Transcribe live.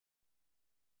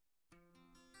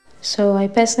So I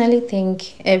personally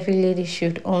think every lady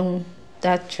should own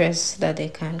that dress that they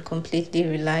can completely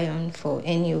rely on for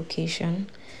any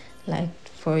occasion, like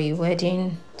for a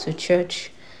wedding, to church,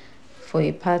 for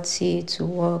a party, to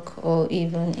work, or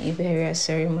even a burial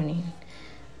ceremony.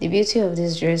 The beauty of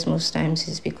this dress most times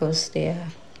is because they are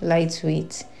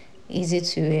lightweight, easy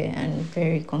to wear, and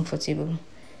very comfortable.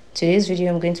 Today's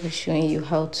video, I'm going to be showing you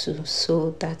how to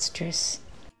sew that dress.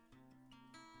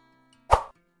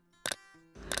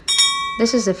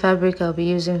 This is the fabric I'll be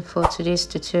using for today's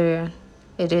tutorial.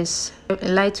 It is a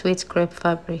lightweight crepe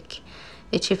fabric.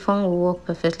 A chiffon will work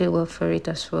perfectly well for it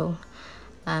as well.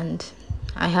 And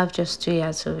I have just 2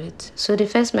 yards of it. So the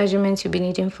first measurement you'll be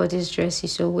needing for this dress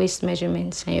is your waist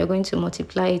measurement, and you're going to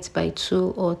multiply it by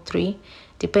 2 or 3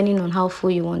 depending on how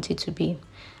full you want it to be.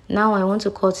 Now I want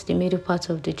to cut the middle part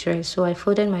of the dress, so I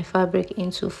folded my fabric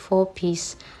into 4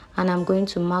 pieces, and I'm going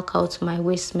to mark out my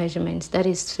waist measurement. That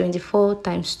is 24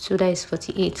 times 2, that is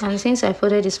 48. And since I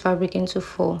folded this fabric into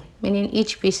 4, meaning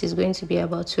each piece is going to be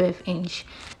about 12 inch,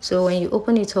 so when you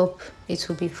open it up, it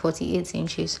will be 48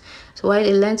 inches. So while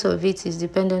the length of it is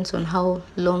dependent on how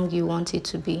long you want it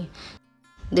to be,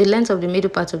 the length of the middle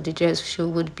part of the dress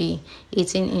would be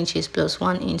 18 inches plus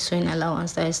 1 inch sewing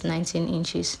allowance, that is 19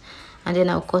 inches. And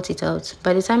then I'll cut it out.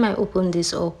 By the time I open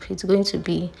this up, it's going to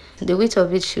be, the width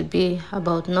of it should be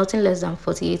about nothing less than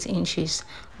 48 inches,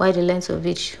 while the length of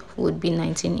it would be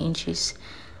 19 inches.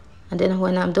 And then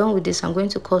when I'm done with this, I'm going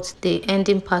to cut the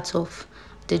ending part of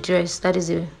the dress, that is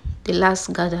the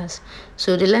last gathers.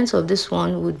 So the length of this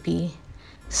one would be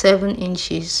 7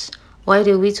 inches, while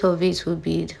the width of it would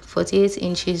be 48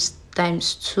 inches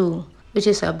times 2, which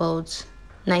is about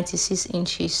 96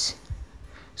 inches.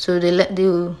 So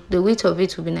the width of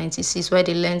it will be 96, while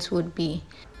the length would be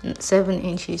 7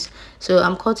 inches. So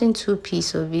I'm cutting 2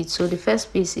 pieces of it. So the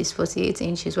first piece is 48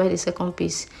 inches, while the second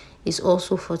piece is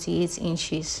also 48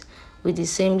 inches with the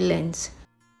same length.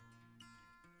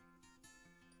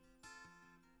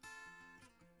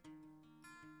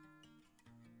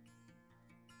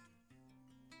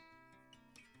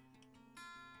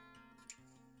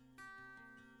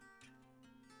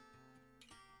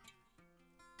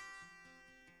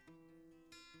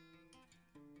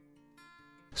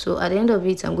 So at the end of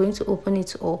it, I'm going to open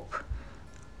it up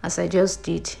as I just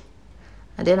did.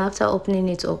 And then after opening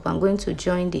it up, I'm going to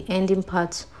join the ending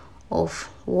part of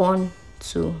one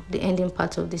to the ending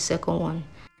part of the second one.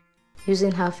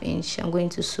 Using 1/2 inch, I'm going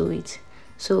to sew it.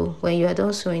 So when you are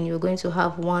done sewing, you're going to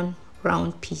have one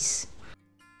round piece.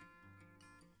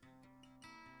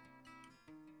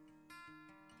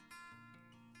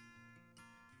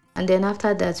 And then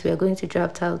after that, we are going to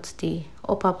draft out the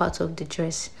upper part of the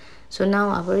dress. So now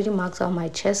I've already marked out my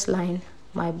chest line,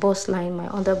 my bust line, my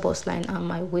under bust line, and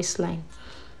my waistline.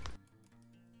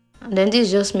 And then this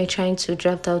is just me trying to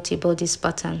draft out a bodice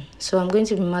pattern. So I'm going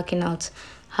to be marking out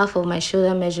half of my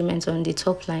shoulder measurement on the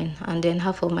top line, and then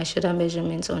half of my shoulder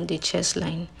measurement on the chest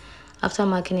line. After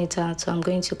marking it out, I'm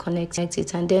going to connect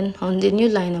it, and then on the new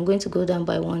line, I'm going to go down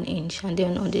by 1 inch, and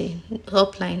then on the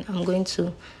top line, I'm going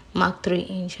to mark 3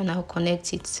 inch, and I'll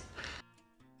connect it.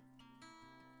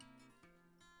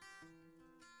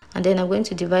 And then I'm going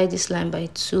to divide this line by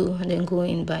 2 and then go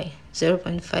in by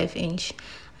 0.5 inch.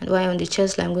 And while on the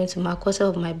chest line, I'm going to mark 1/4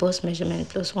 of my bust measurement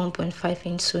plus 1.5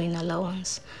 inch sewing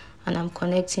allowance, and I'm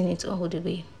connecting it all the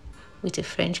way with a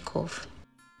French curve.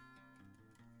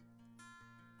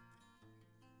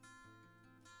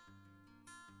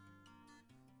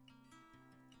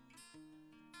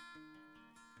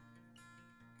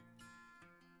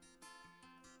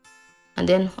 And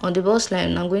then on the bust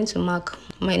line, I'm going to mark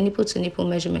my nipple to nipple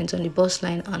measurement on the bust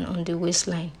line and on the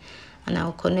waistline, and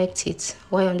I'll connect it.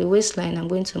 While on the waistline, I'm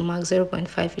going to mark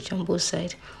 0.5 inch on both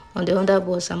sides. On the under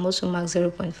bust, I'm also mark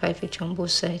 0.5 inch on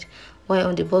both sides. While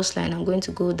on the bust line, I'm going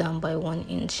to go down by 1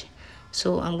 inch.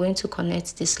 So I'm going to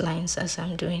connect these lines as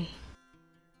I'm doing.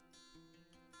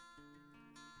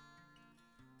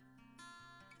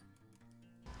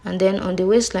 And then on the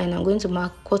waistline, I'm going to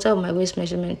mark 1/4 of my waist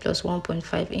measurement plus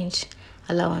 1.5 inch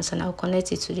allowance, and I'll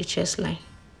connect it to the chest line.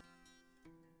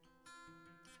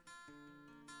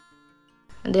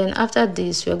 And then after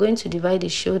this, we are going to divide the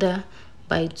shoulder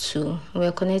by 2. We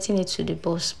are connecting it to the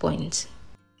bust point.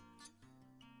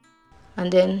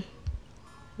 And then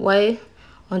while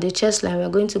on the chest line, we are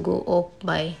going to go up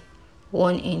by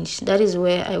 1 inch. That is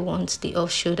where I want the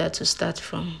off shoulder to start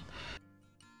from.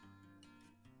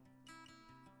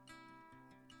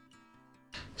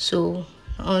 So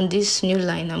on this new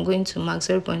line, I'm going to mark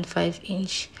 0.5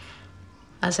 inch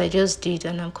as I just did,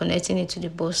 and I'm connecting it to the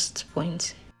bust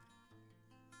point.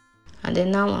 And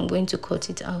then now I'm going to cut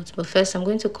it out. But first I'm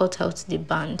going to cut out the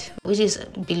band, which is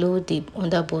below the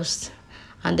under bust.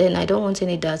 And then I don't want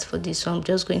any darts for this, so I'm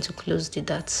just going to close the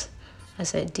darts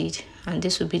as I did. And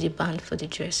this will be the band for the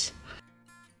dress.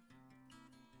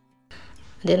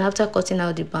 Then after cutting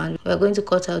out the band, we're going to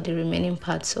cut out the remaining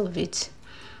parts of it.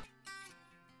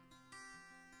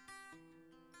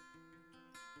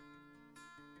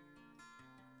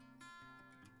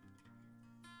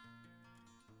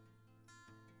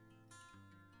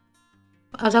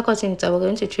 After cutting it out, we're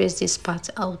going to trace this part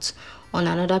out on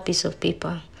another piece of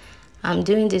paper. I'm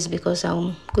doing this because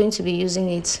I'm going to be using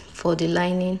it for the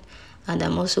lining, and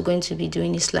I'm also going to be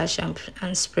doing a slash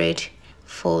and spread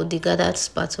for the gathered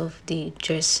part of the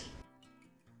dress.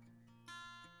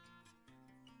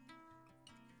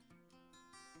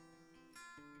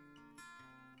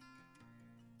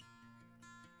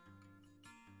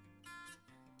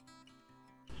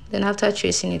 Then after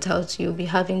tracing it out, you'll be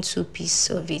having two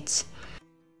pieces of it.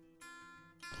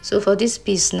 So for this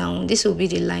piece now, this will be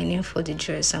the lining for the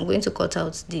dress. I'm going to cut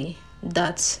out the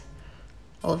darts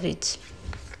of it.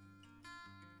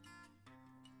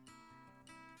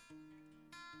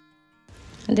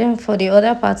 And then for the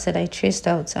other parts that I traced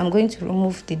out, I'm going to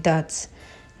remove the darts.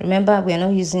 Remember, we are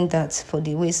not using darts for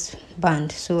the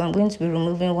waistband, so I'm going to be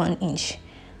removing 1 inch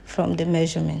from the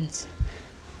measurement.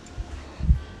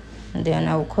 And then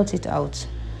I will cut it out.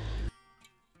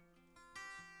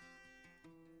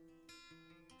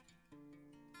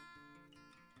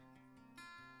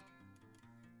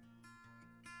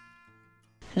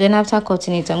 Then after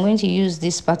cutting it, I'm going to use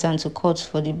this pattern to cut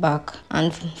for the back.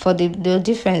 And for the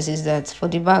difference is that for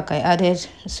the back, I added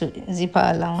zipper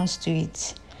allowance to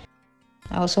it.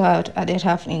 I also added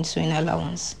 1/2 inch sewing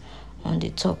allowance on the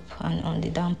top and on the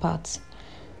down part.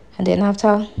 And then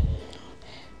after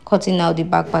cutting out the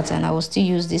back pattern, I will still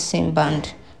use the same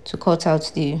band to cut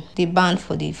out the band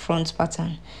for the front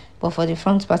pattern. But for the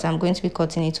front part, I'm going to be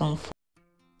cutting it on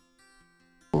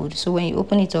fold. So when you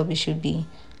open it up, it should be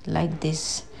like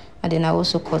this. And then I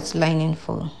also cut lining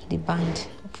for the band,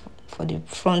 for the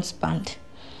front band.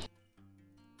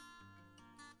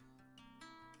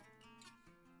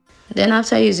 Then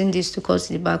after using this to cut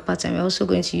the back pattern, we're also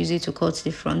going to use it to cut the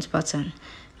front pattern.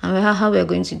 And how we're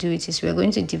going to do it is we're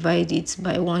going to divide it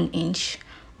by 1 inch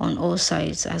on all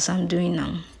sides, as I'm doing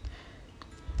now.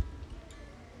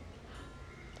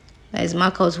 That is,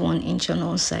 mark out 1 inch on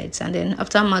all sides. And then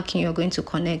after marking, you're going to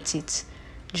connect it,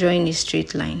 drawing a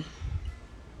straight line.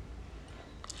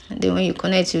 And then when you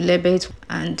connect, you label it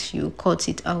and you cut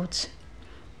it out.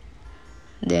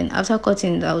 Then after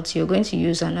cutting it out, you're going to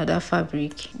use another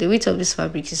fabric. The width of this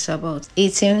fabric is about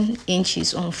 18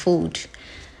 inches on fold.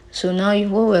 So now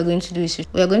what we're going to do is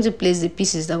we're going to place the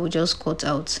pieces that we just cut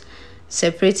out,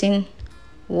 separating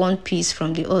one piece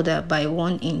from the other by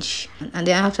 1 inch. And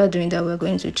then after doing that, we're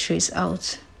going to trace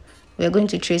out. We're going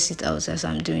to trace it out as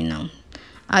I'm doing now,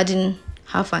 adding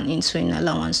 1/2 inch sewing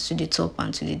allowance to the top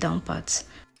and to the down parts.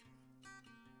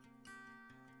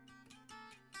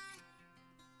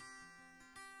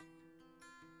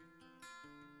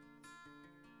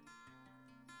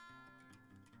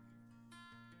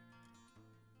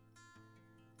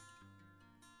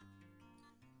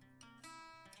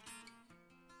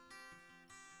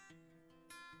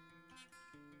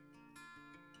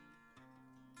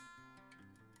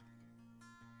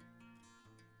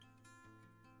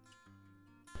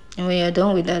 And when you're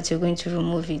done with that, you're going to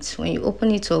remove it. When you open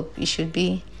it up, it should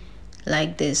be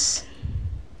like this.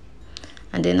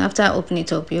 And then after opening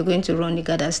it up, you're going to run the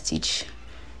gather stitch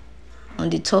on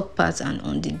the top part and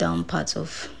on the down part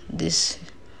of this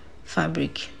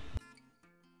fabric.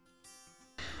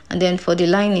 And then for the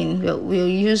lining,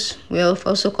 we'll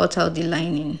also cut out the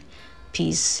lining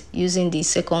piece using the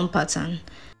second pattern.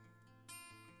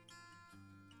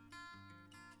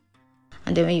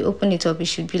 And then when you open it up, it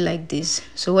should be like this.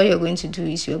 So what you're going to do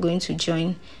is you're going to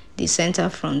join the center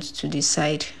front to the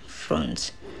side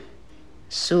front,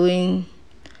 sewing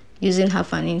using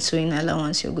 1/2 inch sewing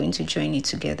allowance. You're going to join it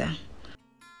together.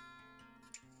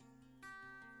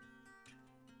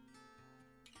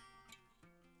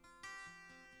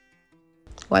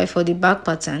 While for the back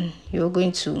pattern, you're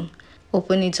going to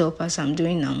open it up as I'm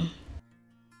doing now.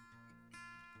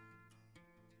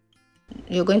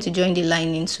 You're going to join the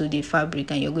lining to the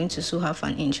fabric and you're going to sew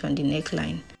 1/2 inch on the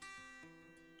neckline.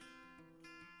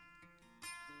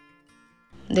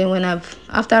 Then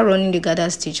after running the gather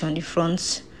stitch on the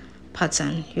front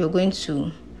pattern, we are going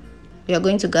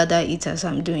to gather it as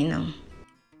I'm doing now.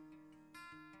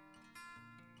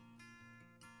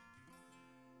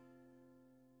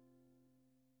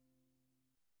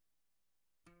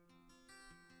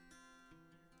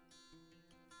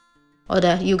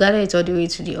 you gather it all the way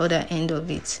to the other end of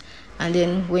it. And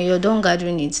then when you're done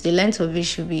gathering it, the length of it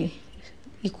should be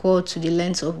equal to the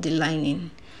length of the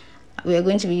lining. We are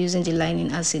going to be using the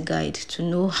lining as a guide to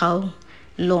know how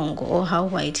long or how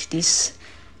wide this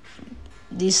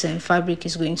fabric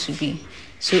is going to be.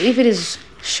 So if it is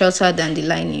shorter than the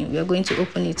lining, we are going to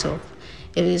open it up.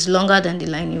 If it is longer than the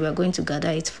lining, we are going to gather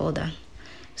it further.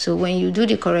 So when you do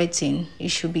the correct thing, it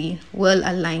should be well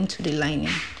aligned to the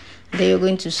lining. Then you're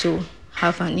going to sew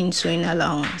 1/2 inch sewing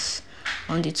allowance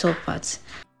on the top part.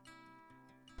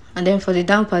 And then for the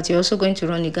down part, you're also going to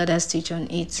run a gather stitch on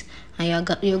it, and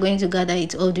you're going to gather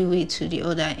it all the way to the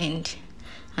other end.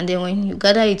 And then when you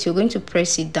gather it, you're going to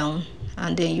press it down,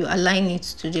 and then you align it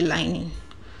to the lining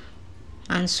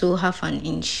and sew 1/2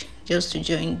 inch just to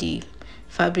join the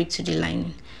fabric to the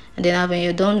lining. And then when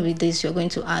you're done with this, you're going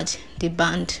to add the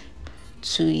band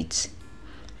to it,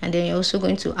 and then you're also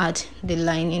going to add the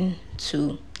lining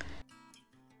to.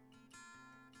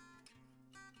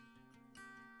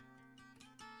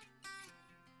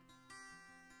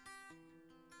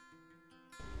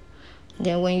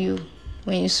 Then when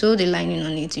you sew the lining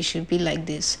on it, it should be like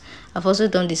this. I've also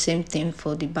done the same thing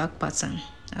for the back pattern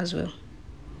as well.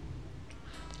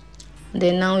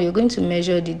 Then now you're going to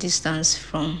measure the distance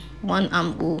from one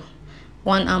armhole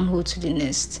to the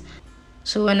next.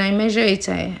 So when I measure it,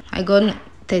 I got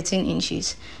 13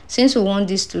 inches. Since we want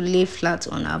this to lay flat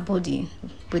on our body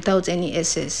without any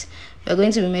excess, we're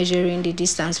going to be measuring the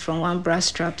distance from one bra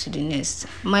strap to the next.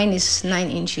 Mine is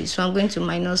 9 inches, so I'm going to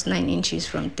minus 9 inches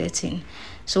from 13.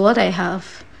 So what I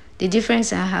have, the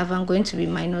difference I have, I'm going to be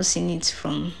minusing it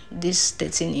from this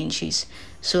 13 inches.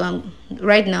 So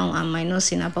right now I'm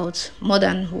minusing about more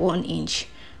than 1 inch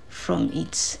from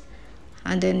it.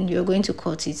 And then you're going to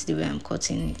cut it the way I'm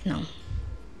cutting it now.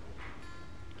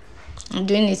 I'm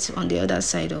doing it on the other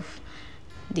side of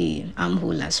the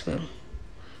armhole as well.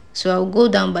 So I'll go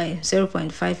down by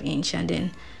 0.5 inch, and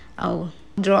then I'll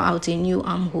draw out a new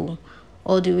armhole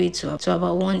all the way to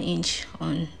about 1 inch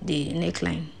on the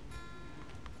neckline.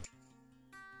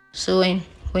 So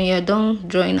when you're done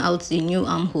drawing out the new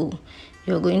armhole,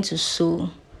 you're going to sew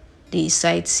the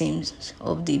side seams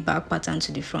of the back pattern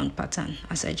to the front pattern,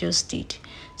 as I just did.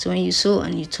 So when you sew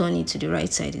and you turn it to the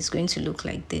right side, it's going to look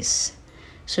like this.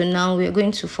 So now we're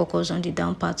going to focus on the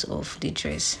down part of the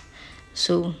dress.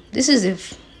 So this is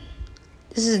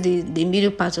the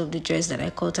middle part of the dress that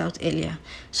I cut out earlier.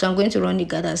 So I'm going to run the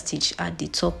gather stitch at the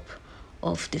top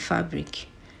of the fabric.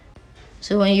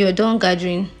 So when you're done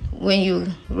gathering, when you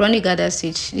run the gather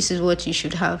stitch, this is what you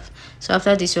should have. So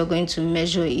after this, you're going to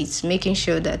measure it, making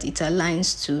sure that it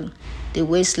aligns to the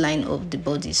waistline of the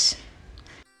bodice.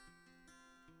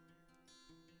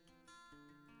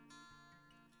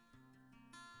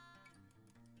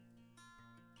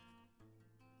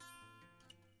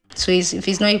 So if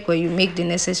it's not equal, you make the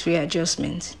necessary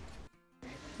adjustments.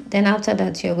 Then after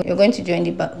that, you're going to join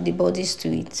the bodice to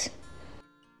it.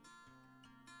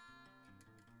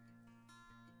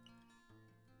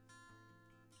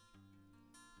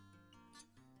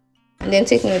 And then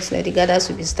take note that the gathers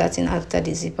will be starting after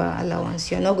the zipper allowance.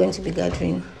 You're not going to be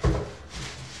gathering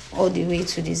all the way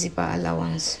to the zipper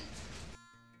allowance.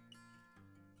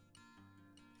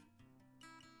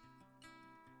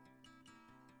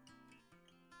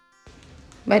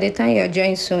 By the time you're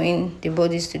joint sewing the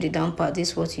bodice to the down part, this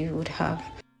is what you would have.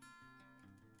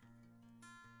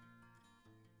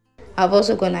 I've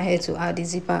also gone ahead to add the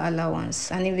zipper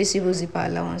allowance, an invisible zipper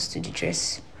allowance to the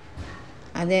dress.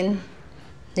 And then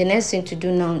the next thing to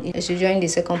do now is to join the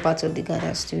second part of the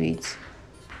gathers to it.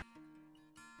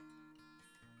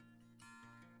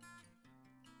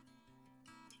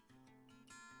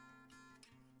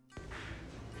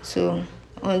 So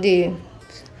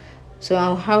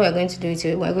how we're going to do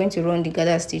it, we're going to run the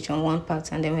gather stitch on one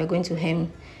part, and then we're going to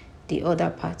hem the other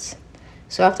part.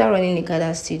 So after running the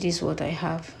gather stitch, this is what I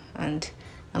have, and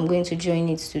I'm going to join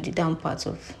it to the down part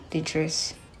of the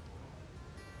dress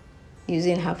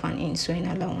using 1/2 inch sewing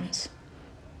allowance.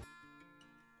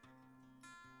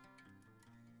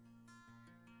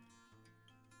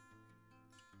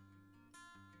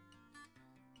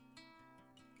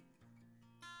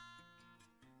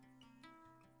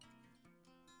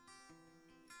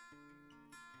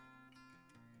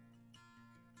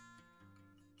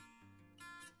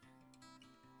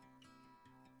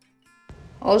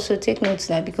 Also take note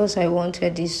that because I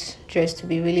wanted this dress to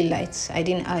be really light, I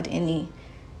didn't add any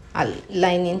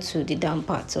lining to the down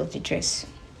parts of the dress.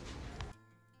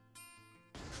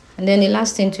 And then the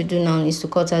last thing to do now is to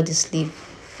cut out the sleeve,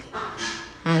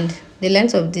 and the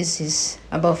length of this is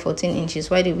about 14 inches,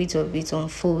 while the width of it on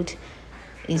fold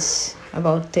is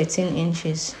about 13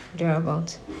 inches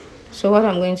thereabout. So what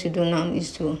I'm going to do now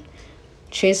is to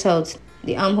trace out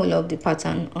the armhole of the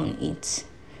pattern on it.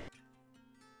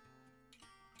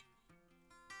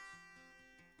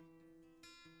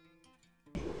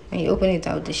 When you open it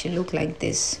out, it should look like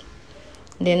this.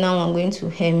 Then now I'm going to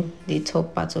hem the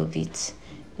top part of it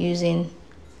using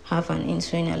half an inch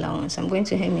sewing allowance. I'm going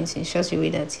to hem it in such a way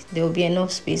that there will be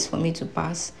enough space for me to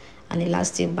pass an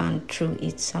elastic band through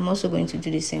it. I'm also going to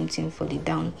do the same thing for the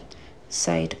down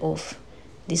side of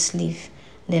the sleeve.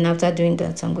 Then after doing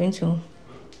that, I'm going to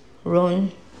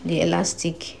run the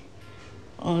elastic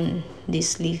on the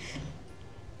sleeve,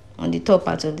 on the top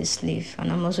part of the sleeve,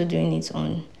 and I'm also doing it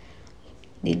on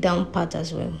the down part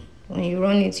as well. When you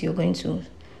run it, you're going to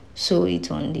sew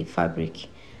it on the fabric.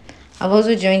 I've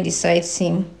also joined the side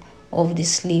seam of the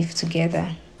sleeve together,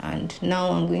 and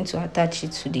now I'm going to attach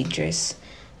it to the dress,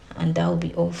 and that will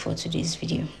be all for today's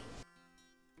video.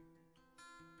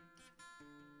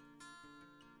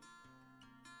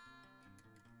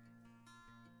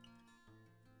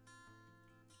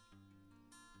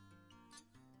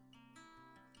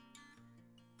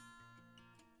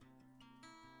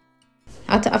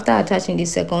 After attaching the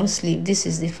second sleeve, this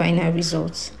is the final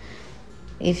result.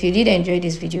 If you did enjoy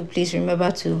this video, please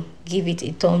remember to give it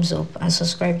a thumbs up and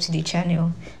subscribe to the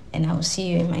channel, and I will see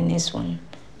you in my next one.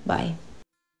 Bye.